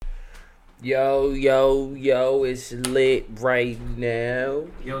Yo, it's lit right now.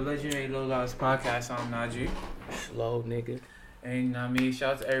 Yo, Legendary Low Loss Podcast, I'm Najee. Slow, nigga. And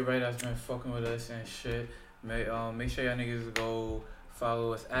shout out to everybody that's been fucking with us and shit. Make sure y'all niggas go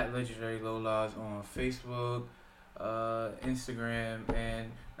follow us at Legendary Low Loss on Facebook, Instagram,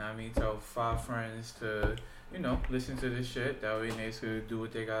 and tell 5 friends to, listen to this shit. That way they could do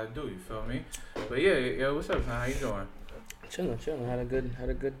what they gotta do, you feel me? But yeah, what's up, son? How you doing? Chilling. Had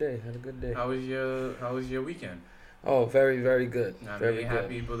a good day. How was your weekend? Oh, very, very good. Very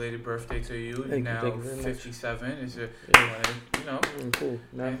happy belated birthday to you. Thank now you very 57. much. Is it? Cool.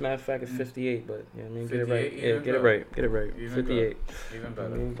 Matter of fact, it's 58, but get it right. Get it right. Even 58. Even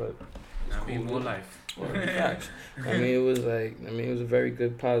better. More life. Facts. It was a very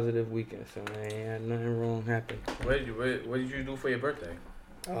good, positive weekend. So man, nothing wrong happened. What did you do for your birthday?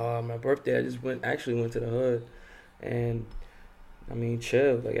 My birthday, I just went to the hood, and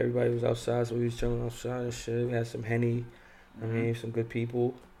chill. Like everybody was outside, so we was chilling outside and shit. We had some Henny. Some good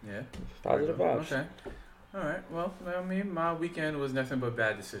people. Yeah. Positive vibes. Okay. All right. Well, my weekend was nothing but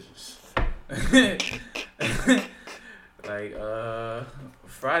bad decisions. Like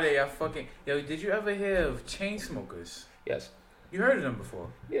Friday, did you ever hear of Chainsmokers? Yes. You heard of them before?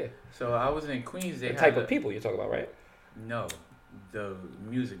 Yeah. So I was in Queens. The type of people you're talking about, right? No, the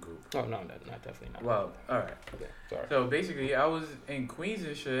music group. Oh no, definitely not. Well, all right. Okay, sorry. So basically, I was in Queens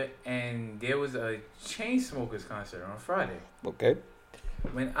and shit, and there was a Chainsmokers concert on Friday. Okay.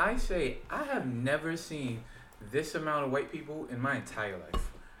 When I say I have never seen this amount of white people in my entire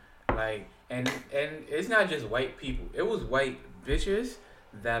life, like, and it's not just white people. It was white bitches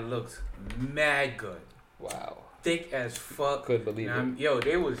that looked mad good. Wow. Thick as fuck. Couldn't believe it. Yo,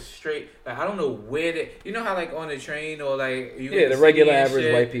 they was straight. Like, I don't know where they. You know how like on the train or like the regular average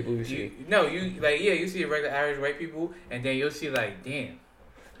shit, white people you see. You see a regular average white people, and then you'll see like, damn.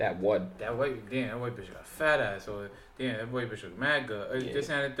 That white bitch got fat ass, or damn, that white bitch was mad good. This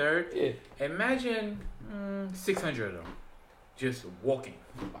and the third. Yeah. Imagine 600 of them just walking.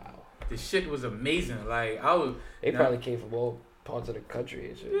 Wow. The shit was amazing. Like They probably came from all parts of the country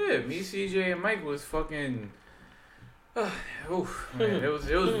and shit. Yeah, me, CJ, and Mike was fucking. Man, it was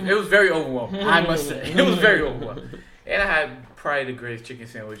very overwhelming. I must say, it was very overwhelming. And I had probably the greatest chicken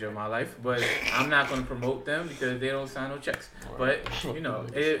sandwich of my life, but I'm not going to promote them because they don't sign no checks. But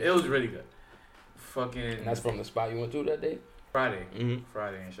it was really good. Fucking. And that's from the spot you went to that day. Friday and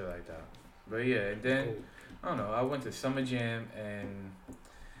shit like that. But yeah, and then I don't know. I went to Summer Jam and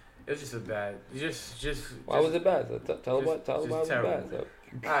it was just a bad. Why was it bad? Tell about it was bad.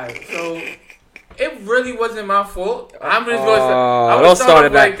 Alright, so. It really wasn't my fault. I'm just going to don't start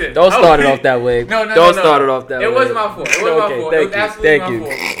it like this. Don't start it off that way. Don't start it off that way. It wasn't my fault. It wasn't my fault. It was absolutely my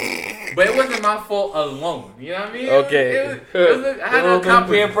fault. But it wasn't my fault alone. You know what I mean? Okay. I had an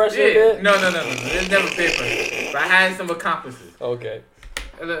accomplice. Peer pressure? No. There's never peer pressure. But I had some accomplices. Okay.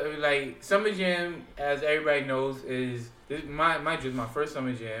 Like, Summer Jam, as everybody knows, is my first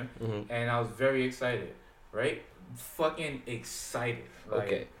Summer Jam. And I was very excited. Right? Fucking excited. Like,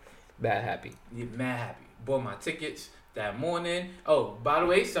 okay. Mad happy. Yeah, mad happy. Bought my tickets that morning. Oh, by the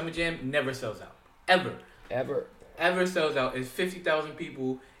way, Summer Jam never sells out. Ever sells out. It's 50,000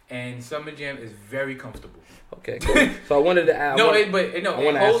 people, and Summer Jam is very comfortable. Okay, cool. So I wanted to ask. I want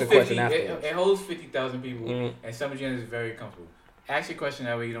to ask a question afterwards. It holds 50,000 people, and Summer Jam is very comfortable. Ask your question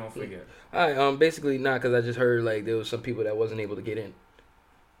that way you don't forget. All right. Basically, not because I just heard like there was some people that wasn't able to get in.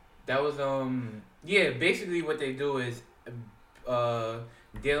 That was basically what they do is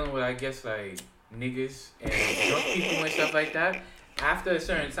dealing with, I guess, like, niggas and drunk people and stuff like that. After a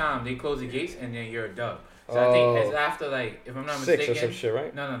certain time, they close the gates and then you're a dub. So I think it's after, like, if I'm not mistaken. 6 or some shit,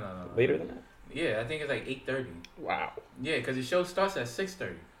 right? No. Later than that? Yeah, I think it's like 8:30. Wow. Yeah, because the show starts at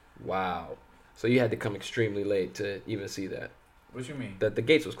 6:30. Wow. So you had to come extremely late to even see that. What you mean? That the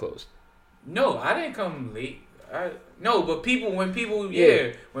gates was closed. No, I didn't come late. But when people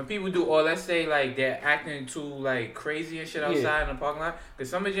do, or let's say like they're acting too like crazy and shit outside in the parking lot, because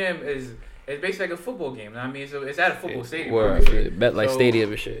Summer Jam is basically like a football game. I mean, so it's at a football stadium. Bet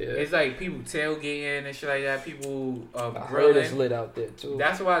stadium and shit. Yeah. It's like people tailgating and shit like that. People I grilling. heard it's lit out there too.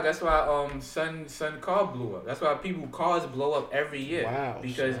 That's why Sun car blew up. That's why cars blow up every year. Wow.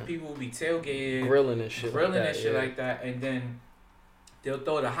 Because people be tailgating, grilling and shit like that, and then they'll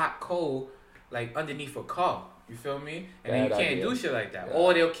throw the hot coal like underneath a car. You feel me? And then you can't do shit like that. Yeah.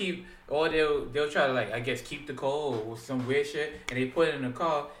 Or they'll try to like, I guess, keep the coal or some weird shit, and they put it in the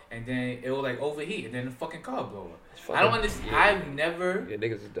car, and then it will like overheat, and then the fucking car blow up. I don't understand. Yeah. I've never. Yeah,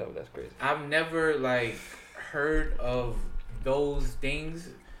 niggas is dumb. That's crazy. I've never like heard of those things,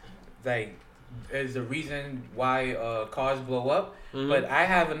 like is the reason why cars blow up. Mm-hmm. But I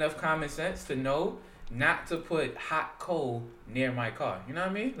have enough common sense to know not to put hot coal near my car. You know what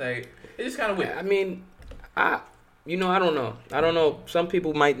I mean? Like, it's just kind of weird. I mean, I don't know. Some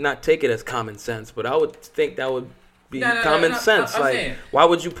people might not take it as common sense, but I would think that would be common sense. Like, saying, why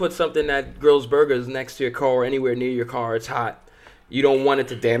would you put something that grills burgers next to your car or anywhere near your car? It's hot. You don't want it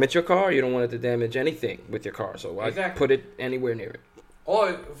to damage your car. You don't want it to damage anything with your car. So why put it anywhere near it?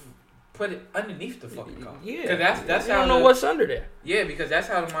 Or put it underneath the fucking car. Yeah, because that's how. You don't know what's under there. Yeah, because that's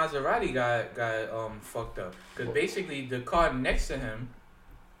how the Maserati got fucked up. Because basically the car next to him,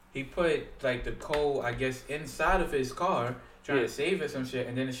 he put like the coal, I guess, inside of his car, trying to save it some shit,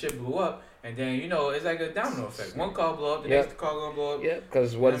 and then the shit blew up. And then, it's like a domino effect. One car blow up, the next car gonna blow up. Yeah,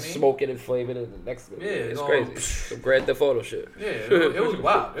 because one's smoking and flaming, and the next it's crazy. The Grand Theft Auto shit. Yeah, it was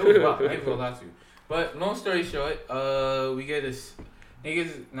wild. It was wild. I ain't gonna lie to you. But long story short, we get this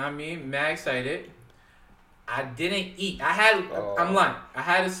niggas, not me, mad excited. I didn't eat. I'm lying. I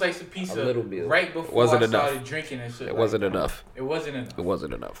had a slice of pizza right before I started drinking and shit. It wasn't enough. It wasn't enough. It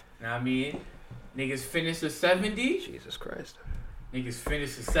wasn't enough. Now niggas finished the 70. Jesus Christ. Niggas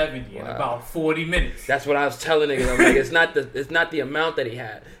finished the 70 in about 40 minutes. That's what I was telling niggas. I'm like, it's not the amount that he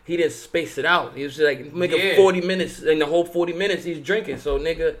had. He didn't space it out. He was like making 40 minutes, and the whole 40 minutes he's drinking. So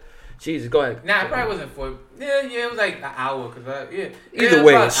nigga, Jesus, go ahead. Nah, it probably wasn't 40. Yeah, it was like an hour. Either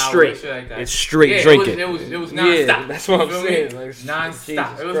way, it's straight. Like that. It's straight drinking. It was nonstop. Yeah, that's what I'm saying. Like,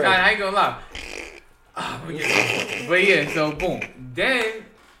 nonstop. It was kind of, I ain't gonna lie. But yeah, so boom. Then,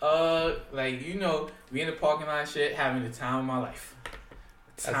 we in the parking lot shit, having the time of my life.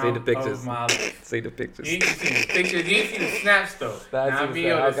 I see the pictures. See the pictures. You didn't see the pictures. You didn't see the snaps though.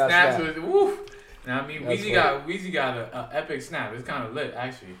 The snaps was woo. Now Weezy got an epic snap. It's kind of lit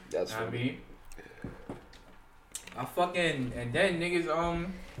actually. That's funny. I fucking and then niggas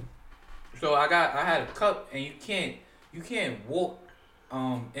So I had a cup, and you can't walk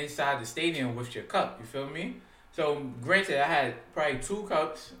inside the stadium with your cup. You feel me? So granted, I had probably 2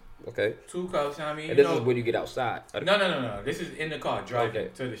 cups. Okay. 2 cups, you know what I mean? And this is when you get outside. No. This is in the car,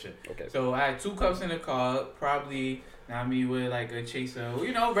 driving to the shit. Okay. So I had 2 cups in the car, probably, with like a chaser.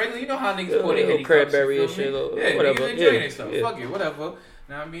 Regular, you know how niggas pour their Henny cranberry cups, and shit, whatever. Niggas enjoying themselves. Fuck it, whatever. Know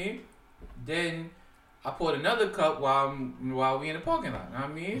what I mean? Then I poured another cup while we in the parking lot. Know what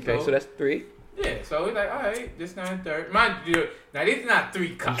I mean? Okay, so that's 3. Yeah, so we're like, all right, this now 3rd. Mind you, now this is not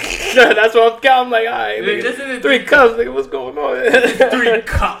 3 cups. That's what I'm counting. Like, all right, this is 3 cups. Nigga, what's going on? 3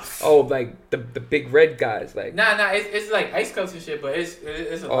 cups. Oh, like the big red guys, like. Nah, it's like ice cups and shit, but it's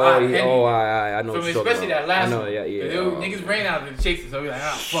a lot of Henny. I know. From especially that last one. I know, yeah. Niggas ran out of the chasers, so we like,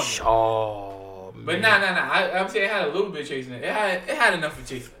 fuck it. Oh, man. But nah. I'm saying it had a little bit of chasing it. It had enough of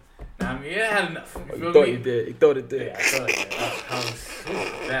chasing. Nah, it had enough. You thought it did. You thought it did. Yeah, I thought it did. I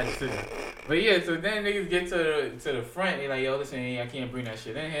was bad decision. But yeah, so then niggas get to the front. They like, yo, listen, I can't bring that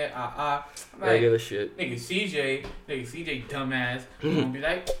shit in here. I'm like, regular shit. Nigga CJ, dumbass, gonna be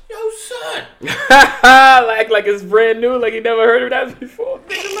like, yo, son. like it's brand new. Like he never heard of that before.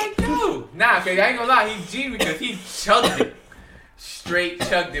 Nigga, like, yo. Nah, cause I ain't gonna lie, he G because he chugged it. Straight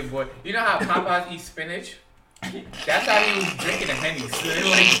chugged it, boy. You know how Popeyes eat spinach? That's how he was drinking the Henny. So it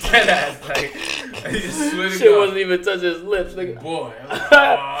was like dead ass. Like, he just slid it. Shit wasn't even touching his lips. Nigga. Boy.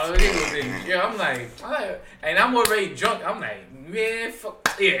 I'm like, and I'm already drunk. I'm like, man,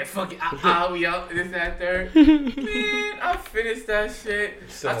 fuck it. We out. This, that, third. Man, I finished that shit.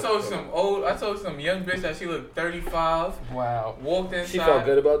 I told some young bitch that she looked 35. Wow. Walked inside. She felt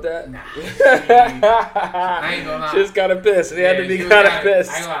good about that? Nah. I ain't gonna lie. She was kind of pissed. She had to be kind of pissed.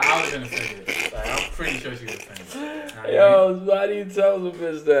 I ain't gonna lie. I was offended. Like, I'm pretty sure she was offended. Yo, why do you tell the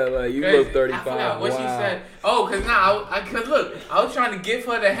bitch that? Like, you look 35. I forgot what she said. Oh, cause look, I was trying to give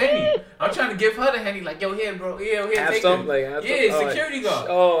her the Henny. Like, yo, here, bro. Yeah, here, have take some, it. like, have yeah, some. Security guard.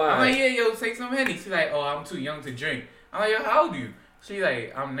 Oh, I'm like, yeah, yo, take some Henny. She's like, oh, I'm too young to drink. I'm like, yo, how old are you? She's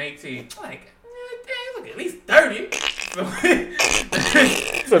like, I'm 19. I'm like, damn, look, at least 30.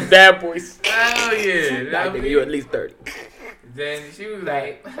 Some bad boys. Oh, yeah. Nah, nigga, you at least 30. Then she was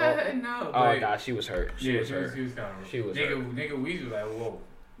like, no. Oh, nah, she was hurt. She was hurt. She was kind of She was hurt. hurt. Nigga Weezy was like, whoa.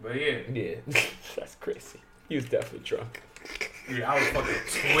 But yeah. Yeah. That's crazy. He was definitely drunk. Yeah, I was fucking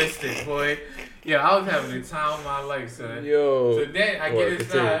twisted, boy. Yeah, I was having the time of my life, son. Yo. So then I get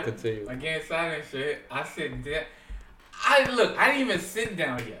inside. Continue. I get inside and shit. I sit down. I didn't even sit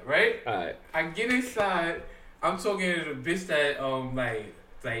down yet, right? Alright. I get inside. I'm talking to the bitch that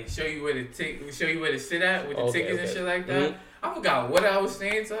like show you where to sit at with the tickets and shit like that. Mm-hmm. I forgot what I was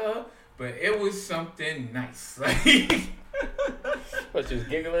saying to her, but it was something nice. Like, what, she was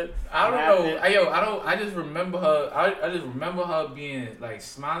giggling? I don't know. I just remember her. I just remember her being like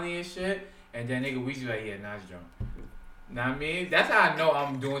smiley and shit. And then nigga Weezy like, yeah, Nas drunk. Know what I mean? That's how I know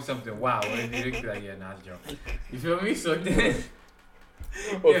I'm doing something wild. When nigga be like, yeah, Nas drunk. You feel me? So then...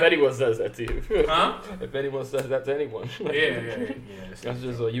 Well, if anyone says that to you. Huh? If anyone says that to anyone. Yeah. That's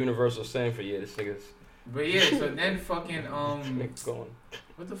just a universal saying for this niggas. But yeah, so then fucking, going.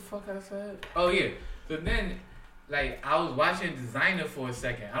 What the fuck I said? Oh yeah. So then, like, I was watching Designer for a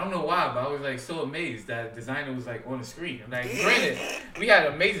second. I don't know why, but I was like so amazed that Designer was like on the screen. Like, granted, we had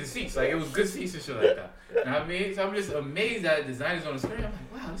amazing seats. Like, it was good seats and shit like that. You know what I mean? So I'm just amazed that Designer's on the screen. I'm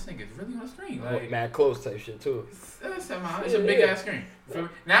like, wow, this nigga's really on the screen. Like, mad close type shit too. It's a big ass screen.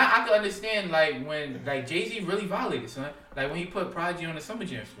 Now I can understand like when like Jay-Z really violated, son. Like when he put Prodigy on the Summer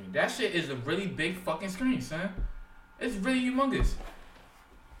Jam screen. That shit is a really big fucking screen, son. It's really humongous.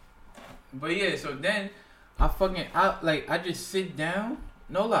 But yeah, so then I just sit down.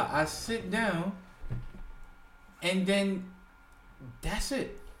 No lie, I sit down, and then that's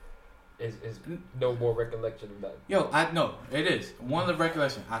it. Is no more recollection of that. Yo, I know it is one of the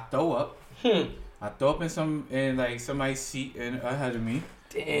recollection. I throw up. I throw up in somebody's seat ahead of me.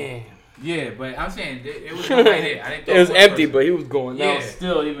 Damn. Yeah, but I'm saying it was nobody there. I didn't throw it was empty, person. but he was going down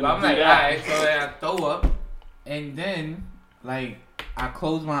still. Even. But I'm like, alright. So then I throw up, and then like I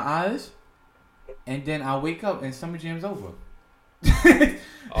close my eyes, and then I wake up and Summer Jam's over.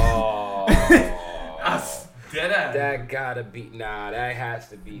 Oh. Dead ass. That gotta be that has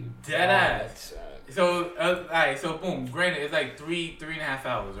to be dead ass. So alright, so boom. Granted, it's like 3.5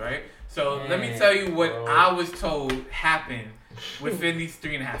 hours, right? So let me tell you what I was told happened within these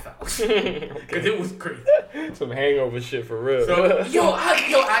 3.5 hours, because it was crazy. Some hangover shit for real. So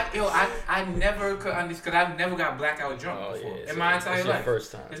I never could understand, because I've never got blackout drunk before in my entire life.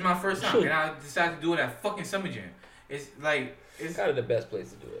 It's my first time, and I decided to do it at fucking Summer Jam. It's kind of the best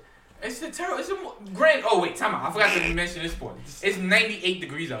place to do it. It's the grand. Oh wait, time out. I forgot to mention this point. It's 98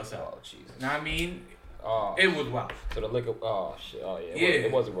 degrees outside. Oh Jesus. Know what I mean? Oh. It was wild. So the liquor. Oh shit. Oh yeah. Yeah.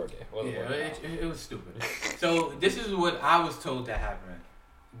 It wasn't working. It was stupid. So this is what I was told that happened.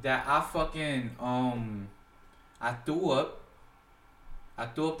 That I fucking I threw up. I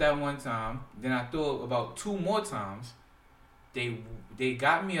threw up that one time. Then I threw up about 2 more times. They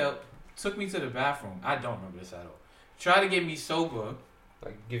got me up, took me to the bathroom. I don't remember this at all. Tried to get me sober.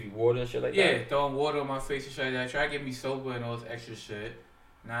 Like give you water and shit like that? Yeah, throwing water on my face and shit like that. Try to get me sober and all this extra shit.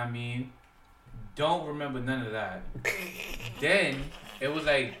 Know what I mean? Don't remember none of that. Then, it was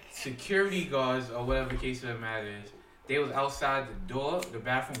like security guards or whatever the case of the matter is. They was outside the door, the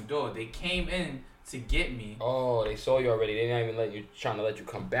bathroom door. They came in to get me. Oh, they saw you already. They didn't even trying to let you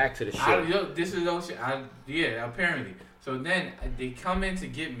come back to the shit. This is those shit. Yeah, apparently. So then, they come in to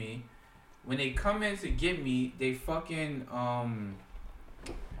get me. When they come in to get me, they fucking,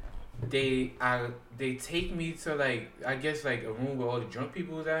 they take me to like I guess like a room where all the drunk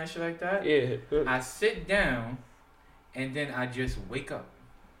people was at and shit like that. Yeah. I sit down, and then I just wake up.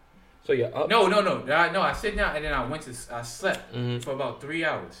 So you're up? No. I sit down and then I slept for about 3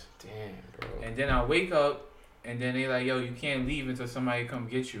 hours. Damn, bro. And then I wake up, and then they like, yo, you can't leave until somebody come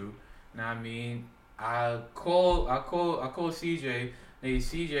get you. Know what I mean? I call CJ. Hey,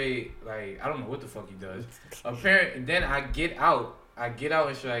 CJ, like I don't know what the fuck he does. Apparently, then I get out and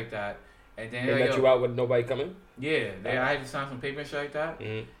shit like that, and then they let you out with nobody coming. Yeah, I had to sign some paper and shit like that,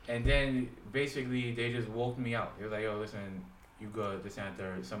 and then basically they just woke me out. They were like, "Yo, listen, you good? This and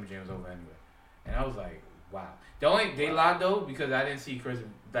third, Summer Jam was over anyway," and I was like, "Wow." They lied though because I didn't see Chris.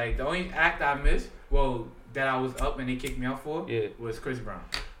 Like the only act I missed, that I was up and they kicked me out for, was Chris Brown.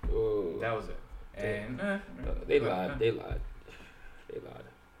 Ooh. That was it. And they lied.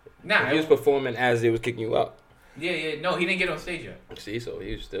 Nah, he was performing as they was kicking you out. Yeah. No, he didn't get on stage yet. See, so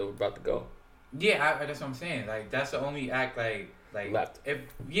he was still about to go. Yeah, that's what I'm saying. Like that's the only act like left.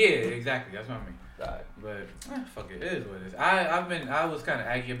 Exactly. That's what I mean. Right. But fuck it. It is what it is. I was kind of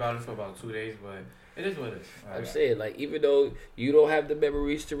aggy about it for about 2 days, but it is what it is. I'm saying, like, even though you don't have the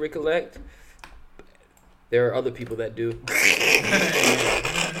memories to recollect, there are other people that do.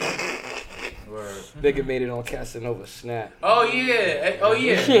 Nigga made it on Casanova Snap. Oh yeah. Yo, I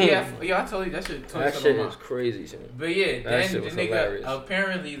told you that shit. That shit is crazy, son. But yeah, that shit was hilarious.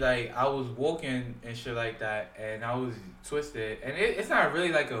 Apparently, like I was walking and shit like that, and I was twisted, and it's not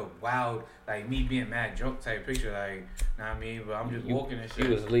really like a wild like me being mad drunk type picture, like know what I mean. But I'm just walking and shit.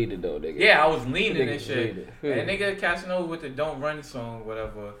 You was leaning though, nigga. Yeah, I was leaning and shit. And nigga Casanova with the "Don't Run" song,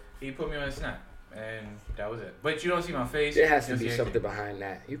 whatever, he put me on a snap. And that was it. But you don't see my face. There has to be something behind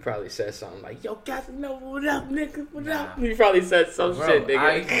that. You probably said something like, "Yo, Casanova, what up, nigga? What up?" You probably said some shit,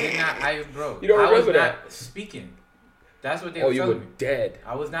 nigga. Bro. You don't remember was that? Not speaking. That's what they were telling me. Oh, you were dead.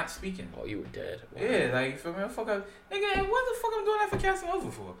 I was not speaking. Oh, you were dead. Wow. Yeah, like, for me, nigga, what the fuck I'm doing that for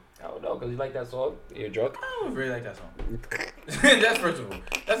Casanova for? I don't know, because you like that song? You're drunk? I don't really like that song. That's first of all.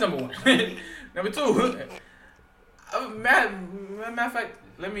 That's number one. Number two, matter of fact,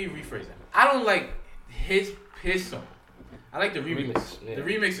 let me rephrase that. I don't like his song. I like the remix. Yeah. The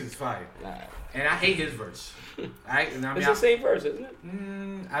remix is fire. Nah. And I hate his verse. It's the same verse, isn't it?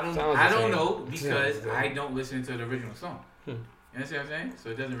 I don't know because I don't listen to the original song. You understand what I'm saying? So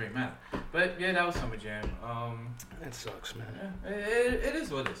it doesn't really matter. But yeah, that was Summer Jam. That sucks, man. Yeah, it is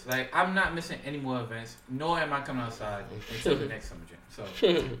what it is. Like, I'm not missing any more events, nor am I coming outside until the next Summer Jam. So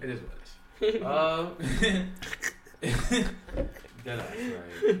it is what it is.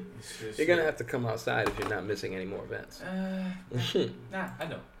 You're gonna have to come outside if you're not missing any more events. Nah, I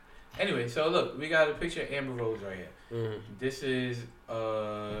know. Anyway, so look, we got a picture of Amber Rose right here. This is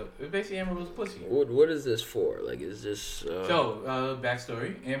basically Amber Rose pussy. What is this for? Like, is this So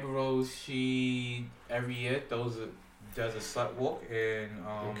backstory: Amber Rose, she every year does a slut walk in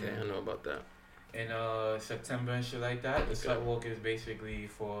okay, I know about that. In September and shit like that. The slut walk is basically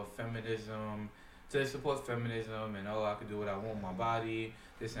for feminism, to support feminism, and I can do what I want with my body,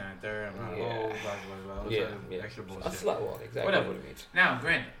 this and that, third, I'm not old, blah, extra bullshit. A slut walk, exactly. Whatever. What it means. Now,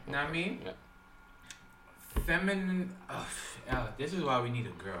 granted, know what I mean? Yeah. Feminine, this is why we need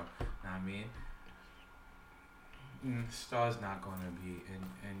a girl, know what I mean? Star's not gonna be in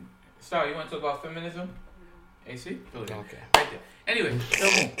Star, you wanna talk about feminism? AC? Okay. Right there. Anyway, so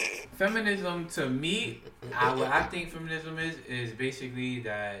feminism to me, what I think feminism is basically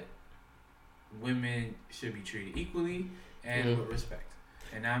that women should be treated equally and with respect.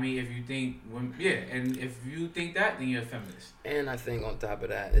 And I mean, if you think and if you think that, then you're a feminist. And I think on top of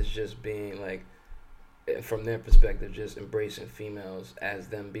that, it's just being like, from their perspective, just embracing females as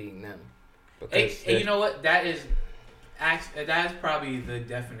them being them. Because and you know what? That is probably the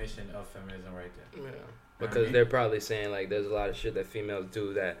definition of feminism right there. Yeah. Because they're probably saying, like, there's a lot of shit that females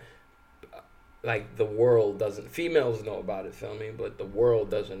do that, like, the world doesn't. Females know about it, feel me? But the world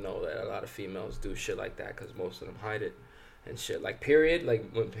doesn't know that a lot of females do shit like that because most of them hide it and shit. Like, period.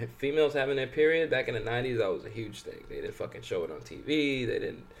 Like, when females having their period back in the 90s, that was a huge thing. They didn't fucking show it on TV. They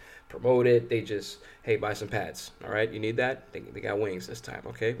didn't promote it. They just, hey, buy some pads. All right? You need that? They got wings this time,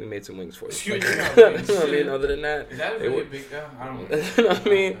 okay? We made some wings for you. Like, you know what I mean? Other than that. Is that a really big guy? I don't know. You know what I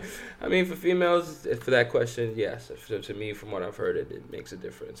mean? I mean, for females, for that question, yes. To me, from what I've heard, it makes a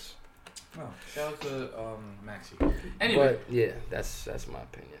difference. Oh, shout out to Maxie. Anyway. But, yeah, that's my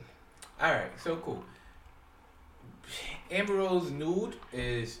opinion. All right, so cool. Amber Rose nude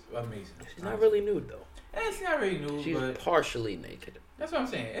is amazing. She's not really nude, though. It's not really nude, she's partially naked. That's what I'm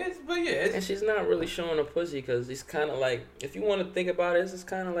saying. And she's not really showing a pussy because it's kind of like, if you want to think about it, it's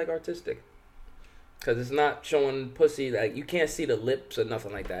kind of like artistic. Because it's not showing pussy, like, you can't see the lips or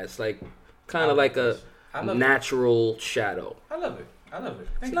nothing like that. It's like, kind of like a natural shadow. I love it.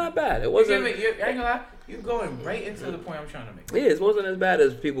 It's not bad. It wasn't. I ain't gonna lie. You're going right into the point I'm trying to make. Yeah, it wasn't as bad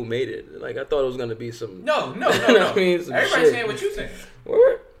as people made it. Like, I thought it was gonna be some. No. I mean, everybody's saying what you saying.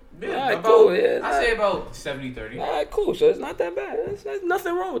 Word. Yeah, all right, cool. Yeah, I say about 70-30. All right, cool. So it's not that bad. There's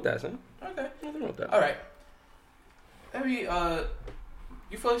nothing wrong with that, son. Okay. Nothing wrong with that. All right. I mean,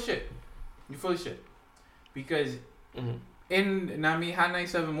 you full of shit. Because in Hot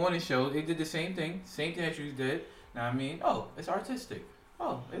 97 morning show, they did the same thing that you did. Oh, it's artistic.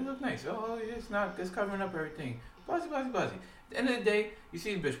 Oh, it looks nice. Oh, it's covering up everything. Buzzy. At the end of the day, you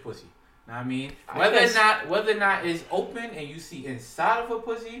see the bitch pussy. Whether or not it's open and you see inside of a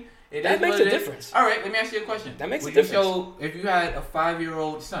pussy, that makes a difference. All right, let me ask you a question. That makes a difference. If you had a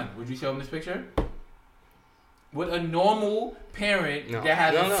 5-year-old son, would you show him this picture? Would a normal parent that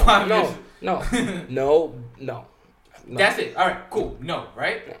has a 5 years... No. That's it. All right, cool. No,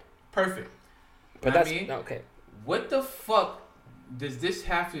 right? No. Perfect. But okay. What the fuck does this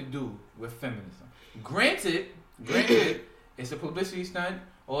have to do with feminism? Granted, it's a publicity stunt,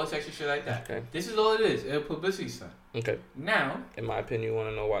 all this extra shit like that. Okay. This is all it is. It's a publicity stunt. Okay. Now, in my opinion, you want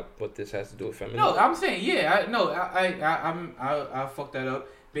to know what this has to do with feminism? No, I'm saying I fucked that up.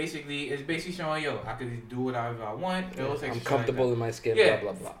 Basically, it's basically showing, I could do whatever I want. Yeah, I'm comfortable in my skin. Yeah,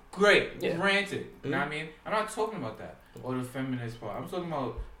 blah blah blah. Great. Yeah. Granted. You know what I mean? I'm not talking about that or the feminist part. I'm talking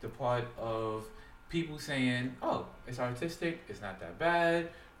about the part of people saying, "Oh, it's artistic. It's not that bad.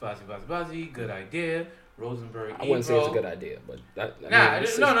 Buzzy. Good idea." Rosenberg, I wouldn't say it's a good idea, but no.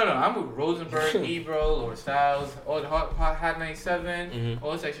 I'm with Rosenberg, Ebro, or Styles, or the Hot 97,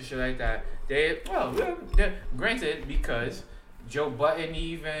 all this extra shit like that. They're granted because Joe Budden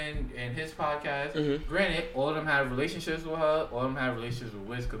even in his podcast, granted, all of them have relationships with her, all of them have relationships with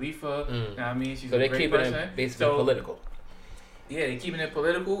Wiz Khalifa. You know what I mean? She's so a great person. It basically political. Yeah, they're keeping it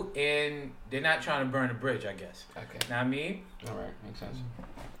political, and they're not trying to burn a bridge, I guess. Okay. Know what I mean? All right, makes sense.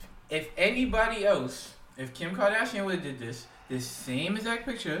 If anybody else, if Kim Kardashian would have did this same exact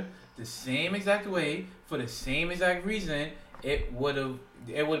picture, the same exact way, for the same exact reason, it would have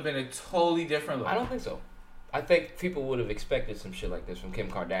been a totally different look. I don't think so. I think people would have expected some shit like this from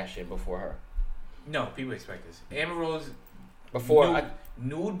Kim Kardashian before her. No, people expect this. Amber Rose Before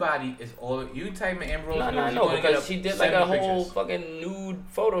nude body is all you type in Amber Rose. No, because she did like a whole pictures. fucking nude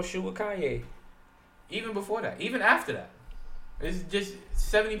photo shoot with Kanye. Even before that, even after that, it's just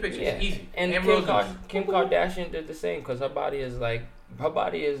 70 pictures, easy. And Kim Kardashian did the same because her body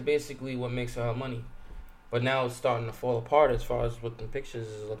is basically what makes her money, but now it's starting to fall apart as far as what the pictures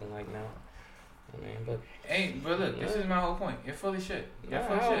is looking like now. I mean, but look, this is my whole point. You're full of shit. I'm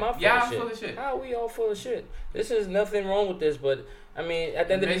full of shit. How are we all full of shit? This is nothing wrong with this, but I mean, at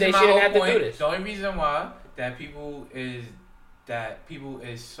the end of the day, she didn't have to do this. The only reason why that people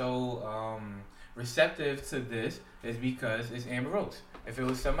is so receptive to this is because it's Amber Rose. If it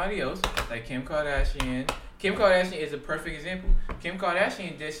was somebody else, like Kim Kardashian is a perfect example. Kim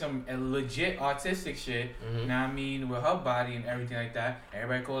Kardashian did some legit artistic shit, now I mean, with her body and everything like that.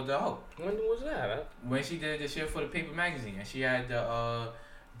 Everybody called her a hoe. When was that, man? When she did the shit for the Paper magazine, and she had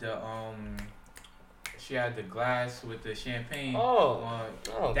she had the glass with the champagne. That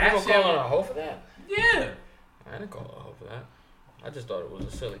people calling her a hoe for that? Yeah. I didn't call her a hoe for that. I just thought it was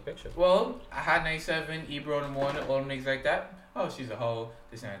a silly picture. Well, Hot 97, Ebro in the morning, all them niggas like that. Oh, she's a hoe.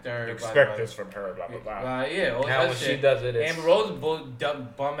 This and that third. You expect this from her, blah, blah, blah. Yeah, all now that when shit. she does it, Amber Rose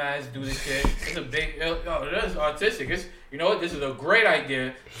bum ass do this shit. It's a big, that's artistic. It's, you know what? This is a great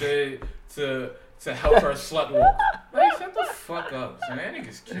idea to help her slut walk. Like, shut the fuck up, son. That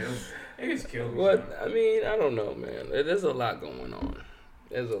niggas kill me. What? I mean, I don't know, man. There's a lot going on.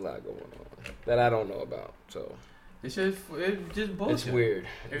 There's a lot going on that I don't know about. So it's just bullshit. It's weird.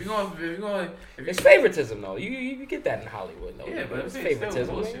 If you're going, it's favoritism though. You get that in Hollywood though. Yeah, but it's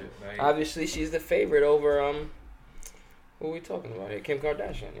favoritism. Like, obviously, she's the favorite over Who are we talking about here? Kim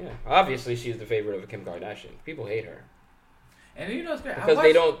Kardashian. Yeah, obviously she's the favorite of Kim Kardashian. People hate her. And you know it's because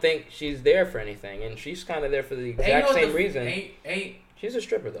they don't think she's there for anything, and she's kind of there for the exact same reason. She's a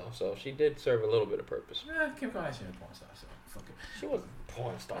stripper though, so she did serve a little bit of purpose. Kim Kardashian is a porn star, so fuck it. She wasn't a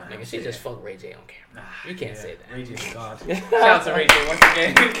porn star, nigga. She just fucked Ray J on camera. You can't say that. Ray J's God. Shout out to Ray J once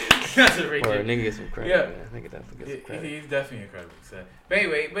again. Shout out to Ray J. Nigga get some credit, man. Nigga definitely get some credit. He's definitely incredible. So. But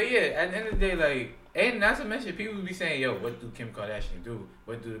anyway, at the end of the day, like, and not to mention, people will be saying, yo, what do Kim Kardashian do?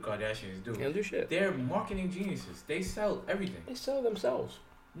 What do the Kardashians do? They don't do shit. They're marketing geniuses. They sell everything. They sell themselves.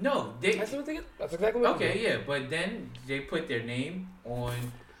 No, That's exactly what they do. Yeah, but then they put their name on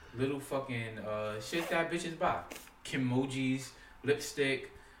little fucking shit that bitches buy. Kimojis, lipstick.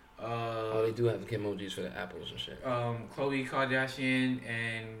 They do have the Kimojis for the apples and shit. Khloe Kardashian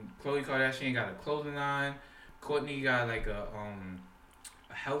got a clothing line. Kourtney got like a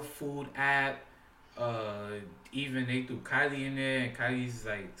health food app. Even they threw Kylie in there, and Kylie's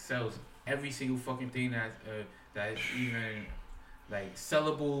like sells every single fucking thing that's even like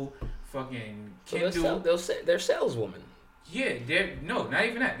sellable. Fucking Kindle. They're saleswomen. Yeah, not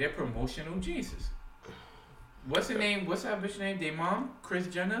even that. They're promotional geniuses. What's her name? What's that bitch name? Their mom, Kris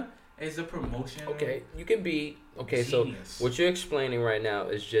Jenner, is a promotional. Okay, you can be okay. Genius. So what you're explaining right now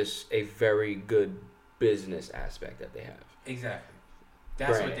is just a very good business aspect that they have. Exactly.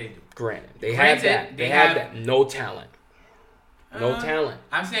 That's what they do. Granted, they have that. They have that. No talent. No talent.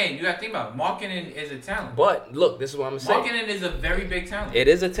 I'm saying you got to think about it. Marketing is a talent. But look, this is what I'm saying. Marketing is a very big talent. It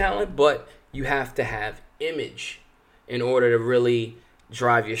is a talent, but you have to have image in order to really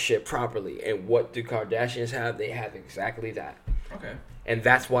drive your shit properly. And what do Kardashians have? They have exactly that. Okay. And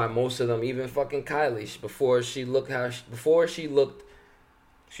that's why most of them, even fucking Kylie, before she looked,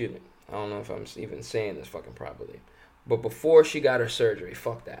 excuse me, I don't know if I'm even saying this fucking properly, but before she got her surgery,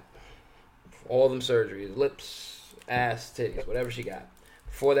 fuck that. All them surgeries, lips, ass, titties, whatever she got.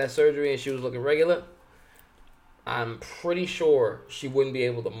 Before that surgery and she was looking regular, I'm pretty sure she wouldn't be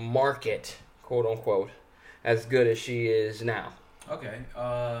able to market, quote unquote, as good as she is now. Okay.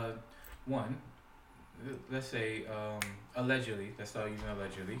 One, let's say allegedly. Let's start using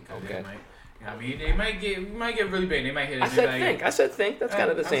allegedly. Okay. They might, you know what I mean, they might get really big. They might hit it. I said think. That's kind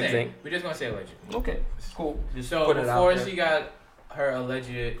of the same thing. We're just gonna say allegedly. Okay. Cool. So before she got her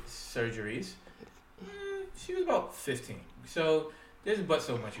alleged surgeries, she was about 15. So there's but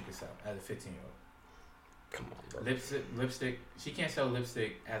so much you can sell as a 15-year-old. Come on, bro. Lipstick. She can't sell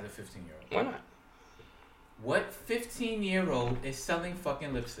lipstick as a 15-year-old. Why not? What 15-year-old is selling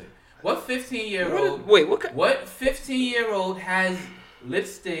fucking lipstick? What 15-year-old? Wait, what? What 15-year-old has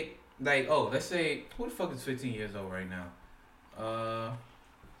lipstick? Like, let's say, who the fuck is 15 years old right now? A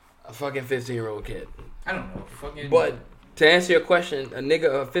fucking 15-year-old kid. I don't know. Fucking. But to answer your question, a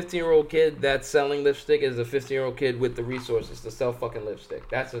 15-year-old kid that's selling lipstick is a 15-year-old kid with the resources to sell fucking lipstick.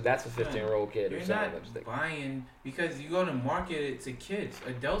 That's a 15-year-old kid who's selling lipstick. You're not buying because you're gonna market it to kids.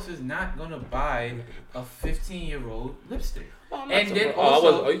 Adults is not gonna buy a 15-year-old lipstick. Oh, and then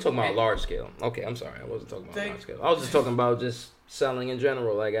also, you talking about large scale? Okay, I'm sorry, I wasn't talking about large scale. I was just talking about just selling in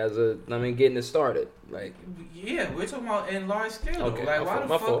general, like getting it started, like. Yeah, we're talking about in large scale. Okay, like, why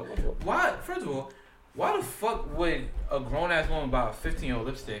the fuck? Why? First of all, why the fuck would a grown ass woman buy a 15-year-old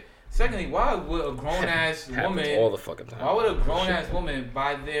lipstick? Secondly, why would a grown ass woman all the fucking time? Why would a grown ass woman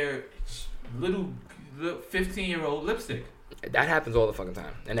buy their little 15-year-old lipstick? That happens all the fucking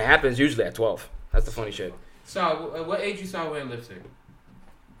time, and it happens usually at 12. That's the funny shit. So, what age you start wearing lipstick?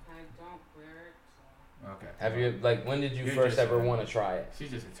 I don't wear it. So. Okay. Have you when did you first ever want to try it?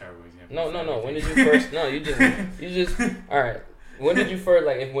 She's just a terrible example. No. When did you first? No, you just. All right. When did you first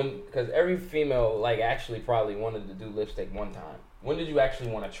because every female actually probably wanted to do lipstick one time. When did you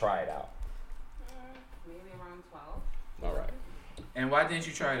actually want to try it out? Maybe around 12. All right. And why didn't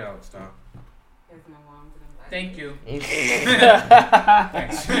you try it out, Star? Because my mom didn't buy it. Thank you.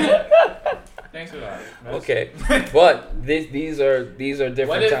 Thanks. Thanks for that. Okay, but these are different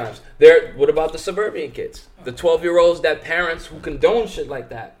times. What about the suburban kids? The 12-year-olds that parents who condone shit like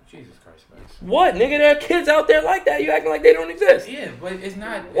that. Jesus Christ, man. What, nigga? There are kids out there like that. You acting like they don't exist. Yeah, but it's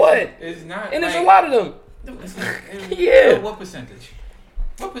not. What? It's not. And there's a lot of them. Yeah. What percentage?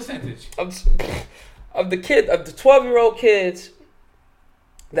 What percentage? Of the 12-year-old kids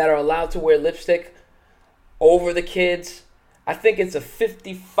that are allowed to wear lipstick over the kids, I think it's a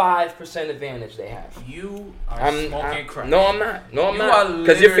 55% advantage they have. You are smoking crack. No, I'm not.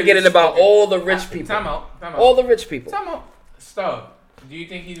 Because you're forgetting about all the rich people. Time out. All the rich people. Time out. Stop. Do you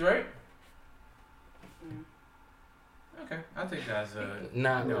think he's right? Okay, I'll take that as a...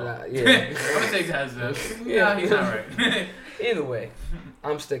 Nah, yeah. I'm going to take that as a... Yeah, he's not right. Either way,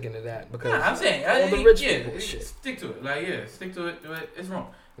 I'm sticking to that because I'm saying... all the rich people shit. Stick to it. Stick to it. It's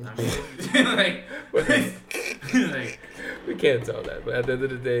wrong. We can't tell that, but at the end of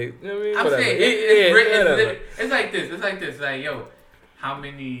the day, you know what I mean? I'm whatever. saying it's like this. Like, yo, how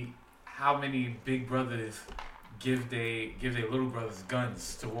many big brothers give their little brothers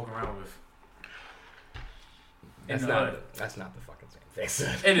guns to walk around with? That's not the fucking same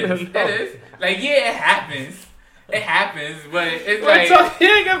thing. It is. It is. Like, yeah, it happens. It happens, but it's like...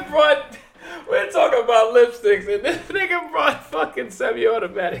 We're talking about lipsticks, and this nigga brought fucking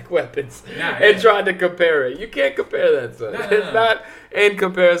semi-automatic weapons and tried to compare it. You can't compare that, son. It's not in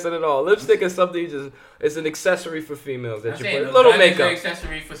comparison at all. Lipstick is something it's an accessory for females that you put. A little makeup. It's an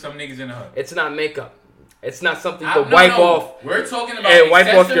accessory for some niggas in the hood. It's not makeup. It's not something to wipe off. We're talking about and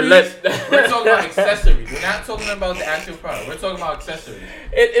wipe off your lips. We're talking about accessories. We're not talking about the actual product. We're talking about accessories.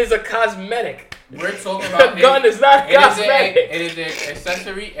 It is a cosmetic. We're talking about a gun is not cosmetic. It is an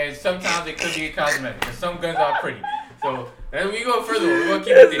accessory, and sometimes it could be a cosmetic. And some guns are pretty. So as we go further, we're gonna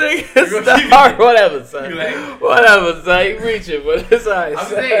keep it. Whatever, son. Whatever, son. You reaching, but it's alright. I'm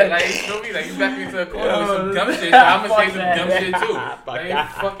saying, like, it's gonna be like you back into a corner with some dumb shit. So I'm gonna say some dumb shit too. Like,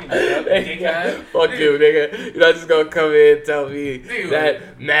 fucking dickhead. Fuck you, nigga. You're not just gonna come in and tell me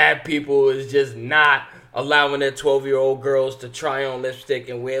that mad people is just not allowing their 12-year-old girls to try on lipstick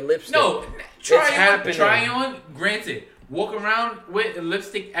and wear lipstick. No, try on. Granted, walk around with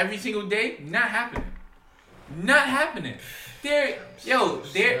lipstick every single day. Not happening. Not happening. You know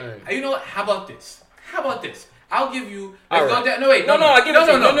what? How about this? I'll give you. I'll give it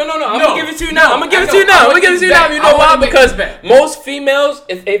to you. No. I'm gonna give it to you now. I'm gonna give it to you now. You know why? Because most females,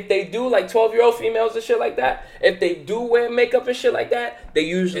 if they do like 12-year-old females and shit like that, if they do wear makeup and shit like that, they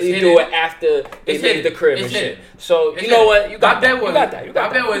usually do it after they leave the crib and shit. So you know what? You got that.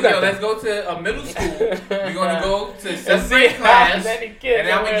 Let's go to a middle school. We're gonna go to 7th grade class, and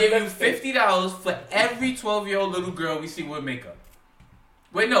I'm gonna give you $50 for every 12-year-old little girl we see with makeup.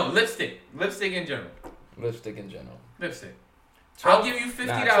 Wait, no, lipstick in general. Lipstick in general. Lipstick. I'll give you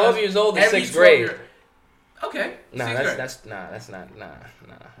 $50. 12 years old in 6th grade. Okay. That's not. I'm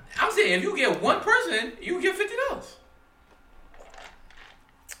saying if you get one person, you get $50.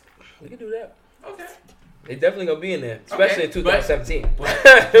 We can do that. Okay. They definitely gonna be in there, especially in 2017. But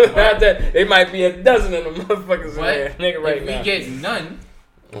they might be a dozen of them motherfuckers in there, nigga. Right now. If we get none,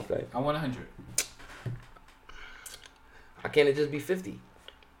 okay. I want 100. Why can't it just be 50?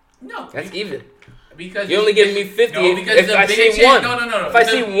 No, that's even. Because you only give me 50 if I see one. No. If I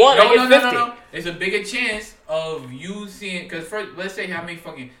see one, I get 50. No. There's a bigger chance of you seeing, because let's say how many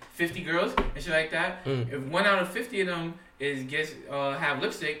fucking 50 girls and shit like that. If 1 out of 50 of them have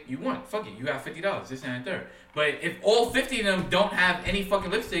lipstick, you won. Fuck it, you got $50. This and third. But if all 50 of them don't have any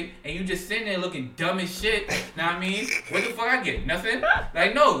fucking lipstick and you just sitting there looking dumb as shit, know what I mean? What the fuck I get? Nothing?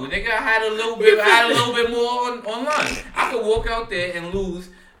 Like no, nigga, I had a little bit more online. I could walk out there and lose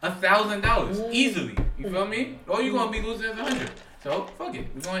 $1,000 easily. You feel me? All you gonna be losing is $100. So fuck it.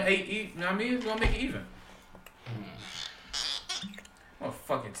 We're going 8. You know what I mean? It's gonna make it even. Don't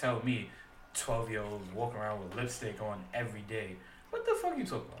fucking tell me 12-year-olds walking around with lipstick on every day. What the fuck are you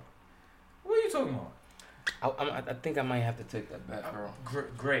talking about? What are you talking about? I think I might have to take that back, bro.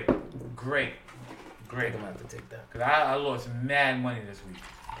 Great. I think I'm gonna have to take that. Cause I lost mad money this week.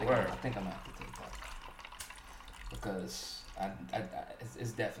 I think I'm gonna have to take that because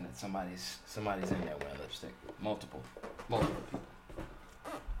it's definite. Somebody's in there wearing lipstick. Multiple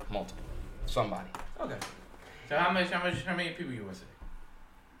people. Somebody. Okay. So how many people you want to say?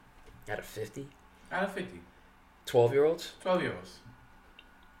 Out of 50? Out of 50. 12-year-olds? 12-year-olds.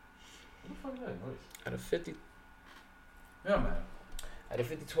 What the fuck is that noise? Out of 50. No matter. Out of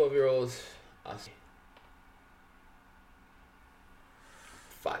 50 12-year-olds, I'll say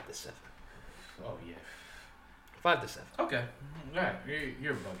 5 to 7. Oh yeah. 5 to 7. Okay. Right.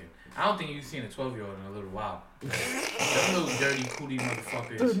 You're bugging. I don't think you've seen a 12-year-old in a little while. Them little dirty cootie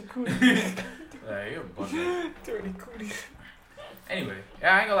motherfuckers. Dirty cooties. Like, you're bugging. Dirty cooties. Anyway,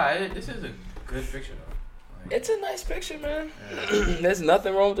 I ain't gonna lie. This is a good picture though. Like, it's a nice picture, man. Yeah. There's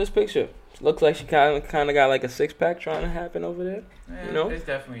nothing wrong with this picture. Looks like she kind of got like a 6-pack trying to happen over there. Yeah, you know, it's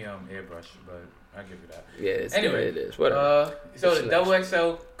definitely airbrush, but I give you that. Yeah, anyway, it is. Whatever. So the double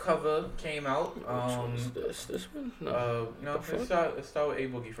XL cover came out. This one? No. Let's start with A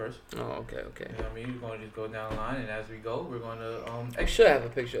Boogie first. Oh, okay. You know what I mean? We're gonna just go down the line, and as we go, we're gonna We should have a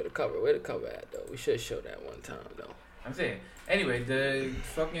picture of the cover. Where the cover at though? We should show that one time though. I'm saying. Anyway, the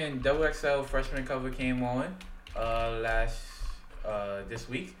fucking double XL freshman cover came on this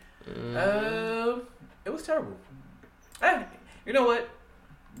week. It was terrible. You know what?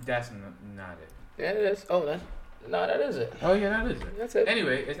 That's not it. Yeah, it is. Oh, that is it. Oh yeah, that is it. That's it.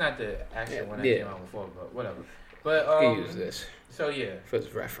 Anyway, it's not the actual one that came out before, but whatever. But you can use this. So yeah, for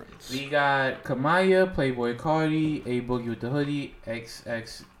its reference. We got Kamaya, Playboy Cardi, A Boogie with the Hoodie,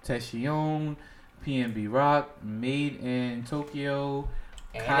 XX Teshion, PNB Rock, Made in Tokyo,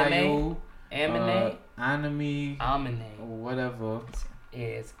 Kayo, Anime, whatever.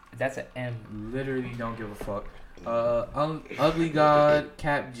 That's an M. Literally don't give a fuck. Ugly God,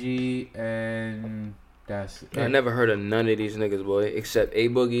 Cap G, and that's it. I never heard of none of these niggas, boy, except A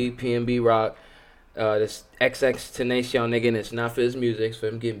Boogie, PNB Rock, this XX Tenacion nigga, and it's not for his music, it's for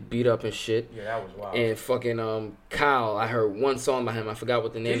him getting beat up and shit. Yeah, that was wild. And fucking Kyle, I heard one song by him. I forgot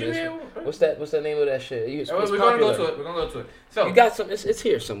what the name is. What's the name of that shit? We're gonna go to it. So you got some. It's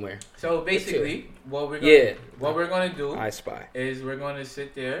here somewhere. So basically, what we're gonna do I Spy is we're gonna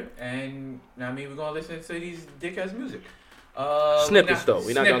sit there and we're gonna listen to these dickheads music. Snippets though.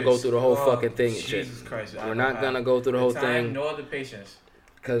 We're not gonna go through the whole fucking thing and shit. Jesus Christ. We're not gonna go through the whole thing. Nor the patience.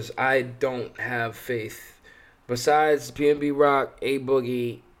 Because I don't have faith. Besides PNB Rock, A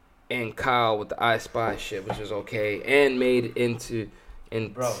Boogie, and Kyle with the I Spy shit, which is okay, and Made in TO. We're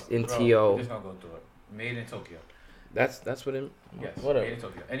just gonna go through it. Made in Tokyo. That's what it. Yes. Whatever. Made in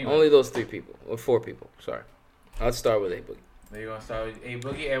Tokyo. Anyway. Only those 3 people or 4 people. Sorry. Let's start with A Boogie. We're gonna start with A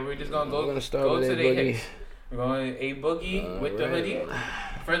Boogie, and we're just gonna go. We're gonna start with to A the Boogie. hits. We're going A Boogie with the Hoodie.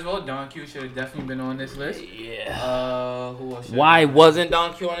 First of all, Don Q should have definitely been on this list. Yeah. Who else? Why wasn't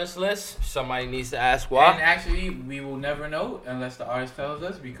Don Q on this list? Somebody needs to ask why. And actually, we will never know unless the artist tells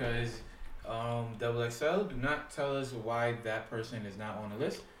us, because Double XL do not tell us why that person is not on the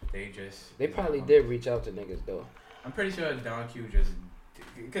list. They probably did reach out to niggas though. I'm pretty sure Don Q just,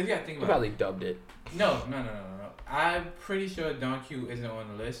 because you gotta think about he probably dubbed it. No. I'm pretty sure Don Q isn't on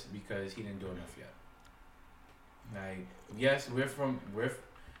the list because he didn't do enough yet. Like, yes, we're from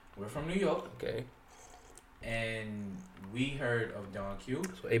New York. Okay. And we heard of Don Q.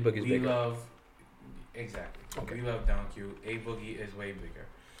 So A Boogie's bigger. Exactly. Okay. We love Don Q. A Boogie is way bigger.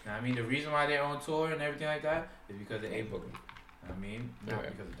 Now, I mean, the reason why they're on tour and everything like that is because of A Boogie. I mean, not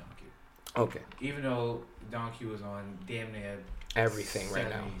because of Don Q. Okay. Even though Don Q is on damn near everything right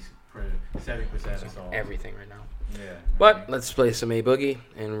now. 70% of songs. Everything right now. Yeah. But let's play some A Boogie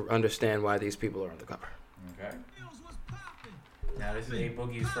and understand why these people are on the cover. Okay. Now this is A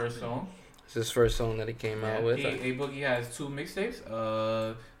Boogie's first song. This is his first song that he came out with. A Boogie has 2 mixtapes.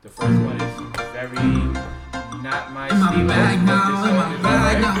 The first one is very not my style, but this song is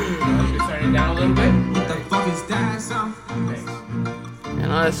alright. You can turn it down a little bit. What the fuck is that song? Thanks.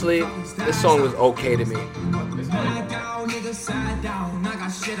 And honestly, this song was okay to me. This song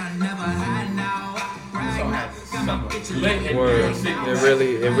has something. lit in Word. New York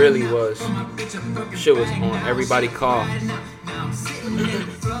City. It really was. Shit was on everybody's car. I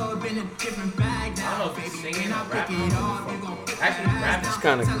don't know if it's singing or rapping. Actually, rapping.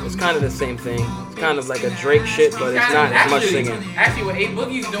 It's kind of the same thing. It's kind of like a Drake shit, but it's not as much singing. Actually, what A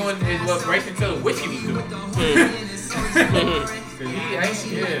Boogie's doing is what Bryson Tiller wish he was doing.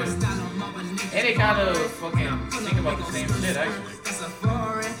 And they kind of fucking think about the same shit, actually.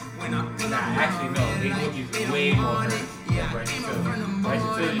 Nah, actually, no. A Boogie's way more hurt than Bryson Tiller. Bryson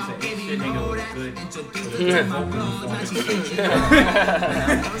Tiller just an ain't shit nigga with a good vocal performance.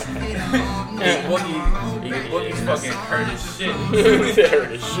 Boogie's fucking hurt as shit.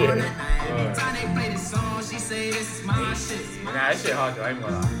 Hurt as shit. Nah, that shit hard though. I ain't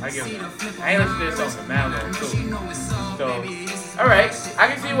gonna lie. I ain't listened to this song for mad long too. So, alright. I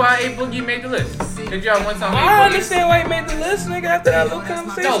can see why A Boogie made the list. Did y'all want something? I understand why he made the list, nigga, after that little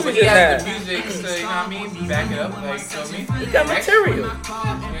conversation. No, but he has the music, so, you know what I mean? Back it up, like, you know what I mean? He got material.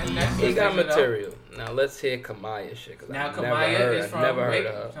 He got material. Now let's hear Kamaya shit. Now Kamaya is from. Never heard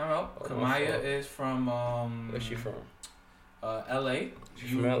of her. Kamaya is from. Where's she from? L.A.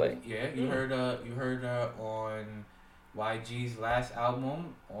 She's from L.A. Yeah, you heard her on YG's last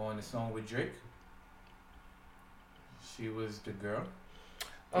album on the song with Drake. She was the girl.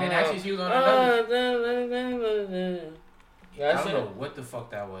 And actually, she was on another. I don't know what the fuck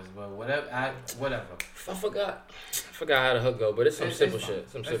that was, but whatever. I forgot how the hook go, but it's some simple shit.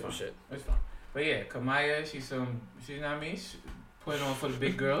 Shit. It's fine. But yeah, Kamaya, she's you know what I mean? She put it on for the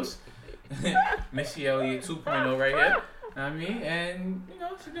big girls. Missy Elliott 2.0 right here. I mean, and you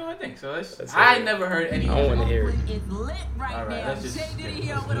know, she's doing her thing. So I never heard any. I want to hear it. Alright, let's just. I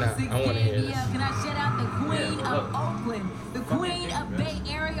want to hear this. Can I shout out the Queen of Oakland, the Queen of Bay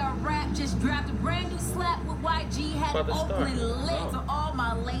Area rap? Just dropped a brand new slap with YG. Had Oakland lit for all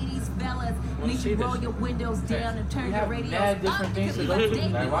my ladies, fellas. Need you roll your windows down and turn your radios up. Different things to go through.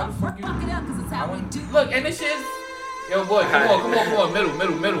 Like, why the fuck you? Fuck it up, 'cause it's how we do. Look, and this shit. Yo, boy, come on, middle.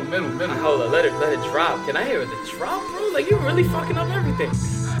 Hold on, let it drop. Can I hear the drop, bro? Like, you're really fucking up everything.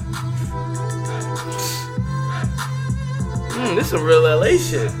 This some real LA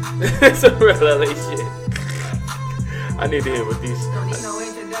shit. This some real LA shit. I need to hear what these. Don't need no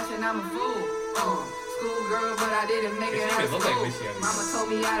introduction, I'm a fool. Schoolgirl, but I didn't make it out of school. Mama told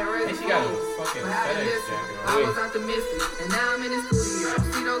me how to raise and she got a fucking FedEx jacket on. I was optimistic, and now I'm in the studio.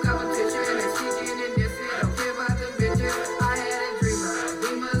 See no competition, and it's kicking and dissing. Don't care about the bitches. I had a dreamer.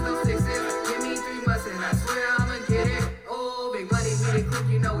 Dreamers, no sixes. Give me 3 months, and I swear I'ma get it. Oh, big money, we the click,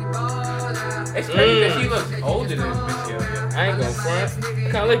 you know we ball out. It's crazy that she looks older than Missy Elliott. I ain't gonna front. I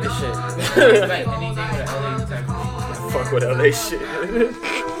kinda like this shit. Like anything with an LA type of fuck with LA shit.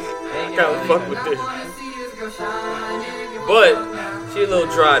 Kinda fuck with this. But she a little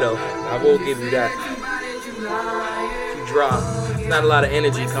dry though. I will give you that. She dry. Not a lot of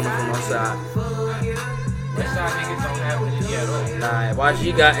energy coming from her side. West Side niggas don't have energy at all. Nah,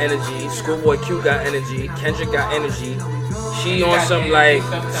 YG got energy. Schoolboy Q got energy. Kendrick got energy. She on some like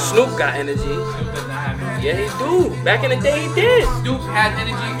Snoop got energy. Yeah, he do. Back in the day, he did. Snoop had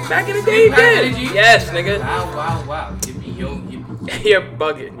energy. Back in the day, he did. Energy. Yes, nigga. Wow. Yippee.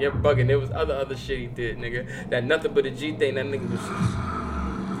 You're bugging. There was other shit he did, nigga. That nothing but a G thing. That nigga was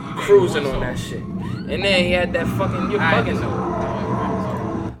cruising on that shit. And then he had that fucking. You're bugging though.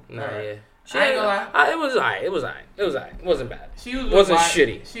 Nah, yeah. It was alright. It wasn't bad. Wasn't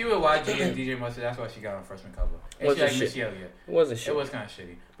shitty. She with YG and DJ Mustard. That's why she got on freshman cover. And wasn't she like shit. It wasn't shit. It was kind of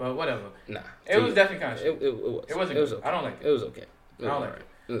shitty, but whatever. Nah. It was definitely kind of shitty. It was. It wasn't. It was okay. I don't like it. It was okay. I don't like it.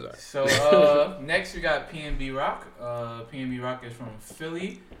 It was alright. So next we got PNB Rock. PNB Rock is from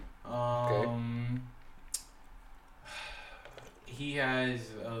Philly. Okay. He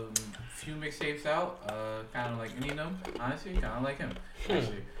has a few mixtapes out. Kind of like any of them. Honestly, kind of like him.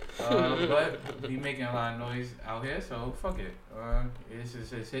 Actually. But he making a lot of noise out here, so fuck it. This is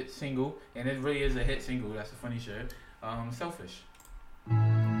his hit single, and it really is a hit single. That's the funny shit. Selfish.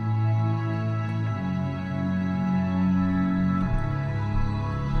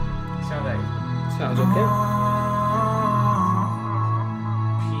 Sounds okay.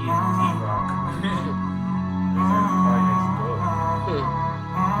 PNB Rock.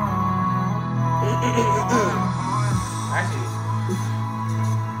 Actually,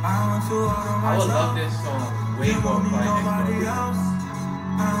 I would love this song way more by next month.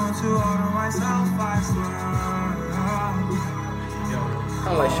 I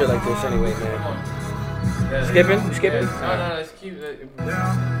don't like shit like this anyway, man. Skipping? You skipping? No, let's keep it.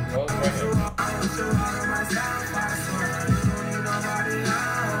 Well, right here.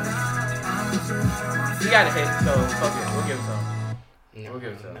 He got a hit, so fuck it. We'll give him some. We'll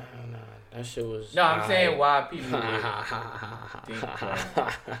give it to him. Nah. That shit was. No, I'm saying why people think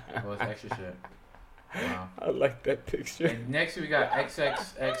it was extra shit. Wow. I like that picture. And next we got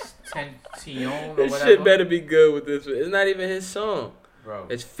XXXTentacion or This whatever. shit better be good with this one. It's not even his song. Bro.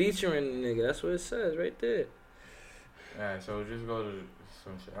 It's featuring the nigga. That's what it says right there. Alright, so just go to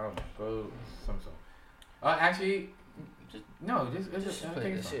some shit. I don't know. Go to some song. Actually, just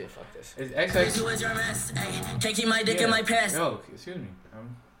play this shit. Fuck this. It's XX. Can't keep my dick in my pants. Yo, excuse me.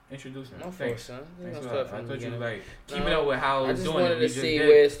 I'm introducing. No Thanks. son. Thanks a lot. I thought you like keep it up with how I it's just doing. wanted it. to see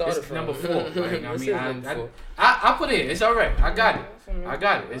where it started from. Number 4. Like, I put it in. It's alright. I got it.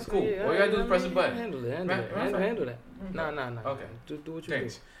 It's cool. Yeah, All you gotta do is press the button. Handle that. Nah. Okay. Do what you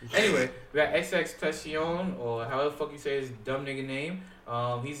Thanks. Anyway, we got XXXTentacion, or however the fuck you say his dumb nigga name.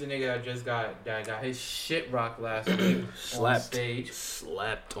 He's the nigga that got his shit rocked last week on stage.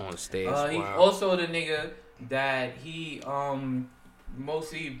 Slept on stage. He's also the nigga that he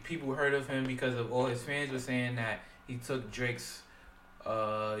mostly people heard of him because of all his fans were saying that he took Drake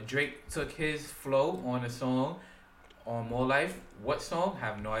took his flow on a song on More Life. What song?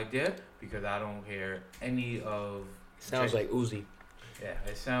 Have no idea because I don't hear any of. Sounds like Uzi. Yeah,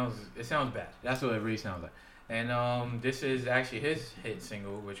 it sounds bad. That's what it really sounds like. And this is actually his hit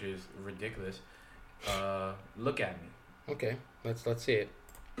single, which is ridiculous. Look at me. Okay, let's see it.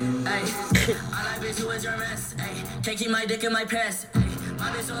 Ay, all I bitch you is your mess. Ay, can't keep my dick in my pants. Ay,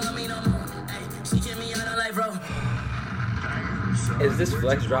 my bitch don't love me no more. Ay, she kicked me out of life, bro. Is this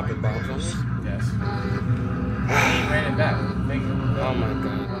Flex dropping bombs on this? Yes. He ran it back. Thank you. Oh my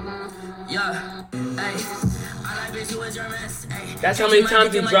god. Yeah. Ay, all I bitch you is your mess. Ay, that's how many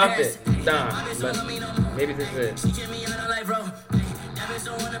times he dropped it. Nah, but maybe this is it. She kicked me out of life, bro. Ay, that bitch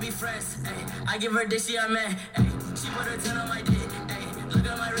don't wanna be friends. Ay, I give her dick, she a man. Ay, she put her 10 on my dick.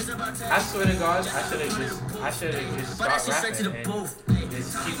 I swear to God, I should have just stopped rapping and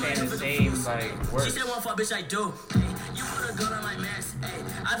just keep saying the same like words. She said, "One fuck, bitch, I do." You put a gun on my mask.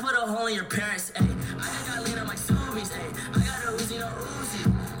 I put a hole in your parents. I just got lean on my zoomies. I got a Uzi, no Uzi.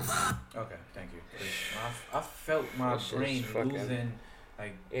 Okay, thank you. I felt my brain losing.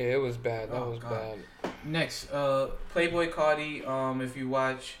 Like, yeah, it was bad. That was bad. Next, Playboy Cardi. If you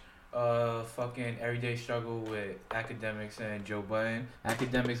watch. Fucking Everyday Struggle with Academics and Joe Budden.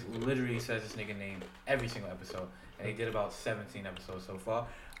 Academics literally says this nigga name every single episode, and he did about 17 episodes so far.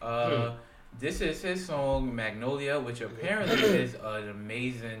 This is his song Magnolia, which apparently is an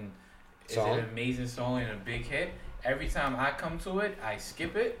amazing song and a big hit. Every time I come to it, I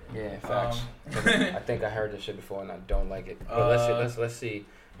skip it. Yeah, facts. I think I heard this shit before and I don't like it. But let's see.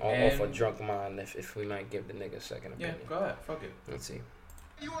 Off a drunk mind, if we might give the nigga a second opinion. Yeah, go ahead. Fuck it. Let's see.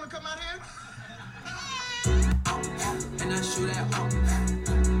 You wanna come out here? And I shoot at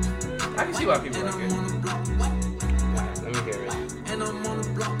I can see why people like it. Let me hear it. And I'm on the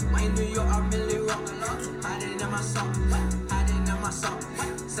block. In New York, I really rock a lot. I didn't have my song. I didn't have my song.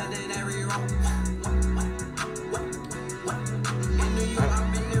 Said it every wrong. In New York, I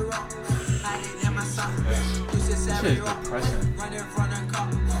really rock. I didn't have my song. This is depressing.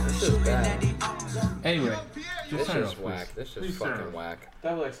 This is bad. Anyway. This is whack. This is fucking whack.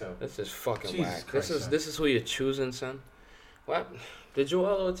 Double XL. This is fucking Jesus whack. Christ, This is who you're choosing, son. What? Did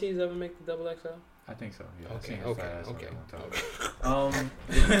Joel Ortiz ever make the double XL? I think so. Yeah. Okay.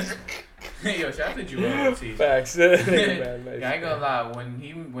 Yo, shout out to Joel Ortiz. Facts. Yeah, I ain't gonna lie.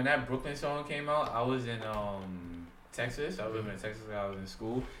 When that Brooklyn song came out, I was in Texas. I was living in Texas. I was in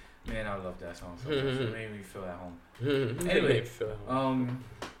school. Man, I love that song so much. It made me feel at home. Anyway,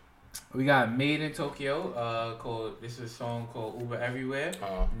 we got Made in Tokyo. This is a song called Uber Everywhere.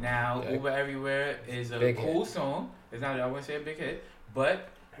 Uber Everywhere is a big cool song. It's not, I wouldn't say a big hit, but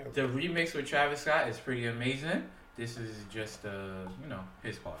the remix with Travis Scott is pretty amazing. This is just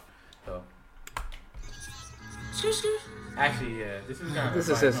his part. So actually, yeah, this is kind of this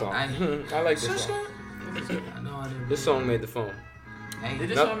is his song. I like this song. This song made the phone. Did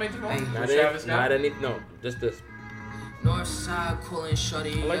this song make the phone? Travis Scott? No, just this. Northside coolin'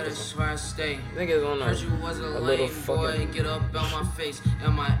 shorty, I like yeah, that's where I stay. Niggas on Heard you was a lame boy, get up on my face.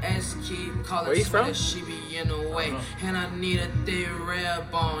 And my ass keep calling. Where you from? She be in the way. And I need a thick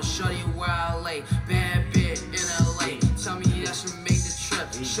red bone. Shorty where I lay. Bad bitch in LA. Tell me I should make the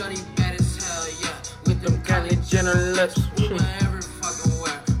trip. Shorty bad as hell, yeah. With them Kylie Jenner lips. Every fucking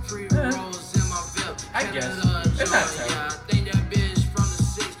where. Free rolls in my VIP. I guess. It's not terrible. I think that bitch from the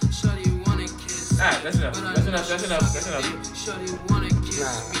 6. Shorty wanna kiss. Alright, that's enough.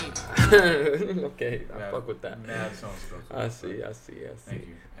 Okay, I fuck with that. Mad songs. I see. Thank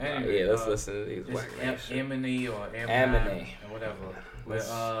you. Anyway, yeah, let's listen to these whack Amine or Amine or whatever. But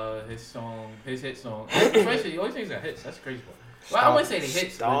his hit song. Especially, he always thinks that hits. That's crazy part. Well, I wouldn't say the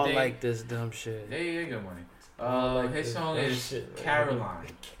hits. Don't like this dumb shit. They get money. His song is shit, Caroline.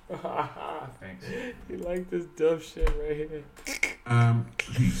 Thanks. You like this dumb shit right here.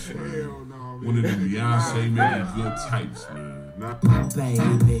 Peace, man. One of them Beyonce, man, good types, man.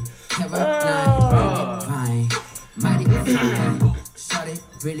 Baby, fine. Mighty fine. Shawty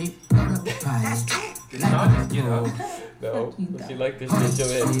really fine. No, she like this shit.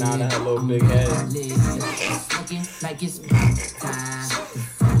 Your head down her little big head. Smoking like it's time.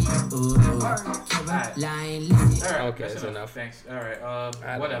 Okay, that's enough. Thanks. All right.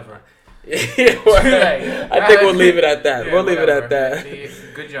 Whatever. I think we'll leave it at that. We'll leave it at that.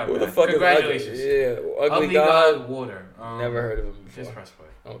 Good job. Who the fuck Congratulations. Is Ugly God. Water. Never heard of him before. Just press play.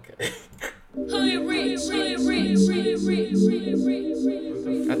 Okay.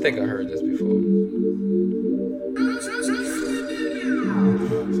 I think I heard this before. So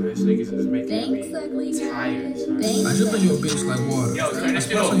this niggas is making me tired, son. I just think you're a bitch like water. Yo, turn this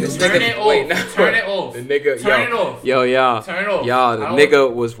shit off. Turn it off. Turn it off. The nigga, turn it off. Y'all. Turn it off. Y'all, the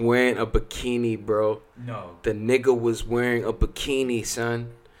nigga was wearing a bikini, bro. No. The nigga was wearing a bikini,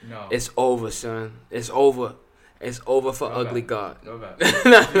 son. No. It's over, son. It's over. It's over for Ugly God. Go back.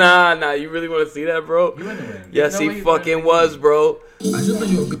 Nah. You really want to see that, bro? You in the wind. Yes, he fucking was, bro. I just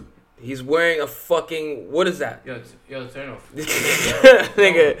think you're a bitch. He's wearing a fucking... What is that? Yo, turn it off.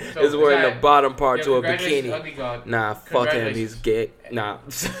 Nigga is wearing the bottom part to a bikini. Ugly God. Nah, fuck him. He's gay. Nah.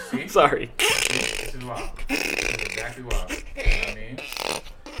 Sorry. This is wild. This is exactly wild. You know what I mean?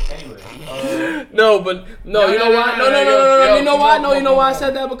 Anyway. No, but... No, you know why? No. You know why? No, you know why I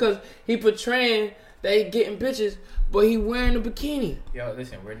said that? Because he portraying that he getting bitches, but he wearing a bikini. Yo,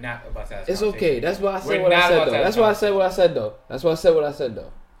 listen, we're not about to ask. It's okay. That's why I said what I said, though. That's why I said what I said, though. That's why I said what I said,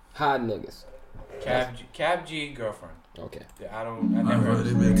 though. Hot niggas. Cab G girlfriend. Okay. Yeah, I never heard of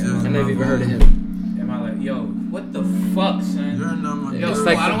him. I never even heard of him. Am I like, yo, what the fuck, son? Yo,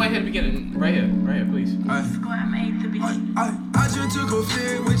 like, I don't want to hear the beginning. Right here, please. I just took a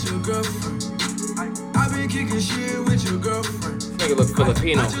fit with your girlfriend. I've been kicking shit with your girlfriend. Nigga look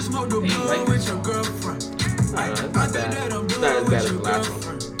Filipino. I just smoked a blunt with your girlfriend. It's not as bad as the last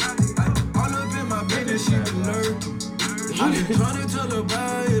one. All up in my business, she been lurking. I been trying to tell her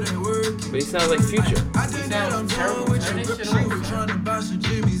about it ain't working. But he sounds like Future. I think that I'm done with your girl. She was trying to buy some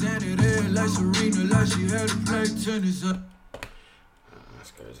Jimmy's and it ain't like Serena, like she had to play tennis.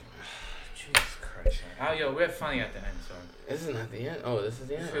 That's crazy, man. Jesus Christ, man. Yo, we're finally at the end, son. This is not the end. Oh, this is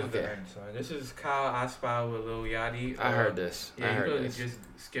the end. This is the end, son. This is Kyle Aspire with Lil Yachty. I heard this. Yeah, you could just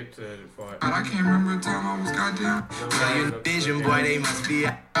skip to the part. I can't remember the time I was goddamn. Tell your vision, boy, they must be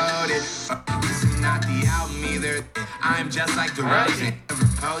out it. This is not the album either. I'm just like the rose. Never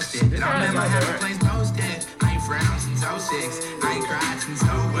posted. I'll never have a place posted. I ain't frowned since 06. I ain't cried since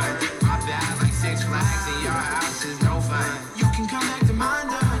 01. My bad like Six Flags and your house is no fun. You can come back to mine,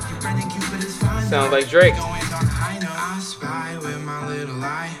 though. Your friend and Cupid is fun. Sounds like Drake. I spy with my little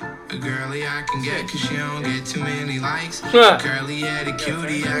eye. A girly I can get cause she don't get too many likes. Girly yeah, the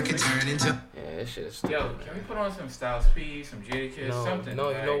cutie I could turn into. Yeah, that shit is Yo, can we put on some Styles P, some Jadakiss, something?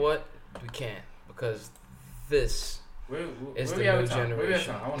 No, you know what? We can't. Because this is the new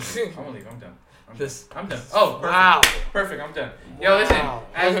generation. I want to leave. I'm done. I'm done. Oh, perfect. Wow. Perfect, I'm done. Yo, listen,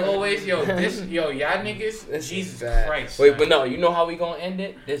 as always, y'all niggas, Jesus Christ. Wait, but no, you know how we gonna end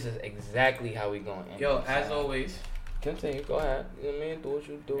it? This is exactly how we gonna end it. Yo, as always. Continue, go ahead. You know what I mean? Do what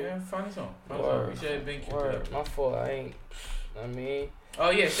you do. Yeah, find a song. We should have been cute. My fault,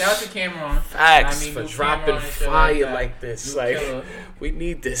 Oh yeah, shout out to Cameron. Facts for dropping fire like this. Like we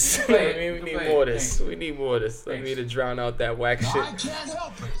need this. We need more of this. We need more of this. Like me to drown out that whack shit.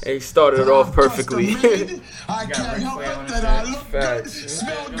 And he started it off perfectly. I can't help it that I look good,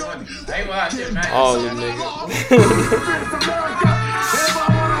 smell good. All the niggas.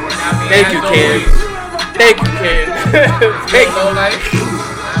 Thank you, Ken. Thank you, Ken. Thank you.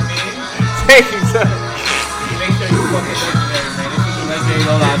 Thank you, son. Make sure you fucking legendary, man. This is the Legendary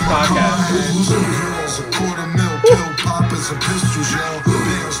Low Lives podcast.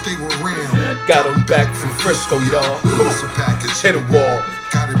 Got him back from Frisco, y'all. Hit a wall.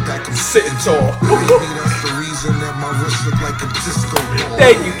 Got it back, I'm sitting tall. Maybe that's the reason that my wrist look like a disco ball.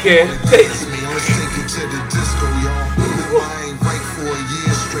 Thank you, Ken. Thank you. Let's take it to the disco, y'all. I ain't right for a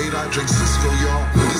year straight. I drink Cisco.